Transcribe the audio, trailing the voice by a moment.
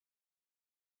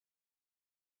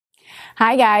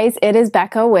Hi guys, it is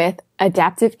Becca with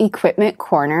Adaptive Equipment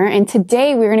Corner, and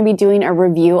today we're going to be doing a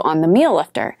review on the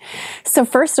MealLifter. So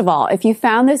first of all, if you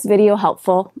found this video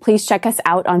helpful, please check us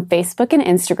out on Facebook and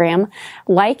Instagram,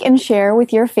 like and share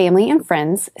with your family and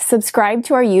friends, subscribe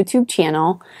to our YouTube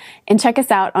channel, and check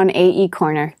us out on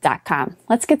aecorner.com.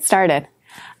 Let's get started.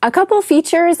 A couple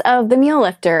features of the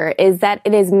MealLifter is that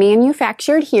it is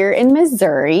manufactured here in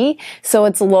Missouri, so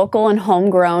it's local and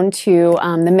homegrown to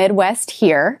the Midwest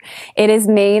here. It is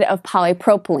made of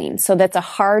polypropylene, so that's a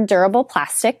hard, durable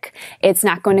plastic. It's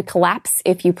not going to collapse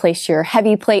if you place your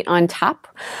heavy plate on top.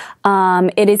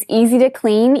 It is easy to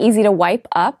clean, easy to wipe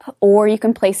up, or you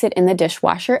can place it in the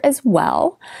dishwasher as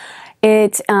well.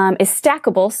 It is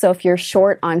stackable, so if you're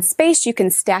short on space, you can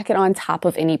stack it on top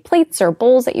of any plates or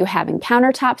bowls that you have in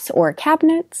countertops or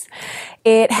cabinets.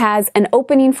 It has an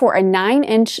opening for a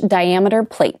 9-inch diameter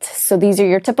plate. So these are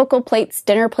your typical plates,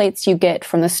 dinner plates you get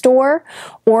from the store,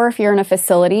 or if you're in a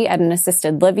facility at an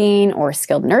assisted living or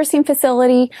skilled nursing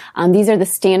facility, these are the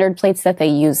standard plates that they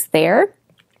use there.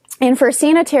 And for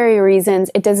sanitary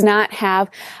reasons, it does not have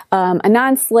a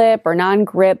non-slip or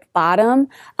non-grip bottom,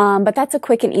 but that's a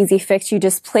quick and easy fix. You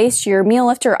just place your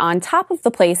MealLifter on top of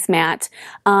the placemat,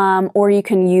 or you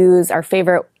can use our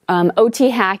favorite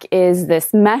OT hack is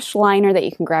this mesh liner that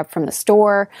you can grab from the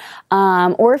store.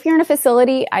 Or if you're in a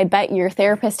facility, I bet your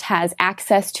therapist has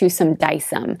access to some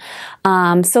Dycem.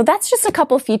 So that's just a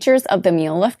couple features of the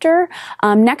MealLifter.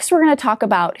 Next, we're going to talk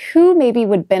about who maybe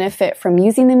would benefit from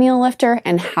using the MealLifter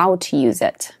and how to use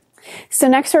it. So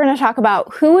next we're going to talk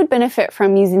about who would benefit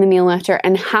from using the MealLifter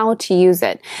and how to use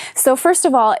it. So first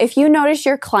of all, if you notice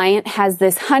your client has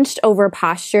this hunched over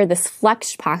posture, this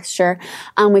flexed posture,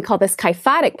 we call this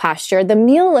kyphotic posture, the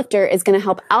MealLifter is going to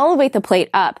help elevate the plate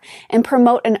up and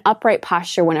promote an upright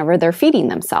posture whenever they're feeding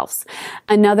themselves.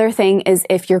 Another thing is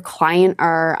if your client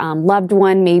or loved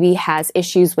one maybe has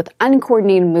issues with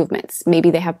uncoordinated movements, maybe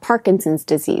they have Parkinson's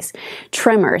disease,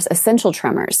 tremors, essential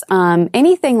tremors,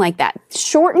 anything like that,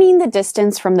 shortening the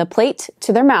distance from the plate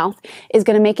to their mouth is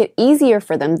going to make it easier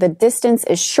for them. The distance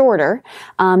is shorter.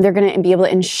 They're going to be able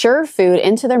to ensure food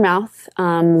into their mouth,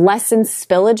 lessen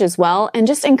spillage as well, and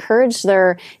just encourage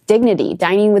their dignity.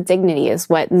 Dining with dignity is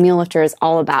what MealLifter is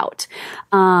all about.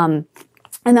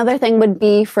 Another thing would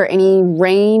be for any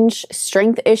range,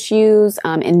 strength issues,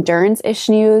 endurance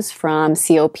issues from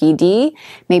COPD.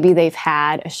 Maybe they've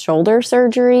had a shoulder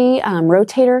surgery,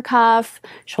 rotator cuff,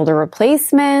 shoulder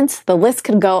replacement. The list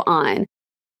could go on.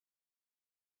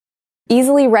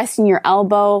 Easily resting their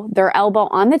elbow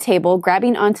on the table,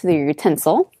 grabbing onto the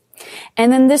utensil.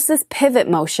 And then there's this pivot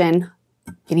motion,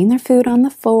 getting their food on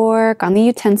the fork, on the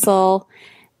utensil,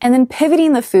 and then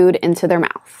pivoting the food into their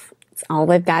mouth. That's all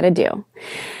they've got to do.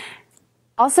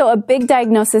 Also, a big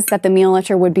diagnosis that the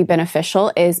MealLifter would be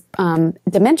beneficial is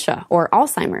dementia or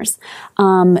Alzheimer's.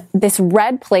 This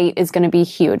red plate is going to be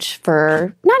huge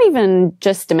for not even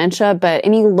just dementia, but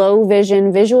any low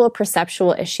vision, visual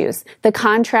perceptual issues. The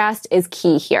contrast is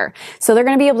key here. So they're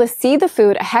going to be able to see the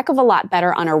food a heck of a lot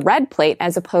better on a red plate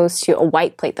as opposed to a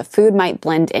white plate. The food might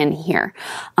blend in here.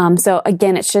 So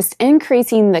again, it's just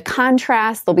increasing the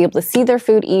contrast. They'll be able to see their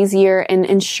food easier and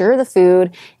ensure the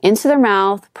food into their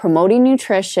mouth, promoting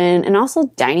nutrition, and also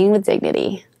dining with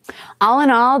dignity. All in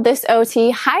all, this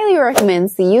OT highly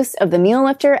recommends the use of the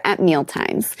MealLifter at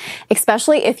mealtimes,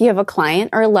 especially if you have a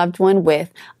client or a loved one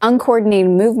with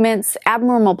uncoordinated movements,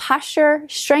 abnormal posture,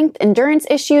 strength, endurance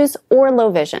issues, or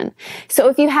low vision. So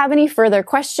if you have any further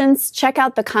questions, check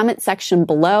out the comment section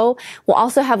below. We'll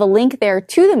also have a link there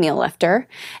to the MealLifter.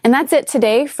 And that's it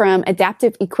today from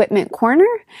Adaptive Equipment Corner.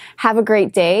 Have a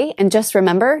great day, and just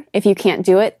remember, if you can't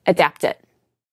do it, adapt it.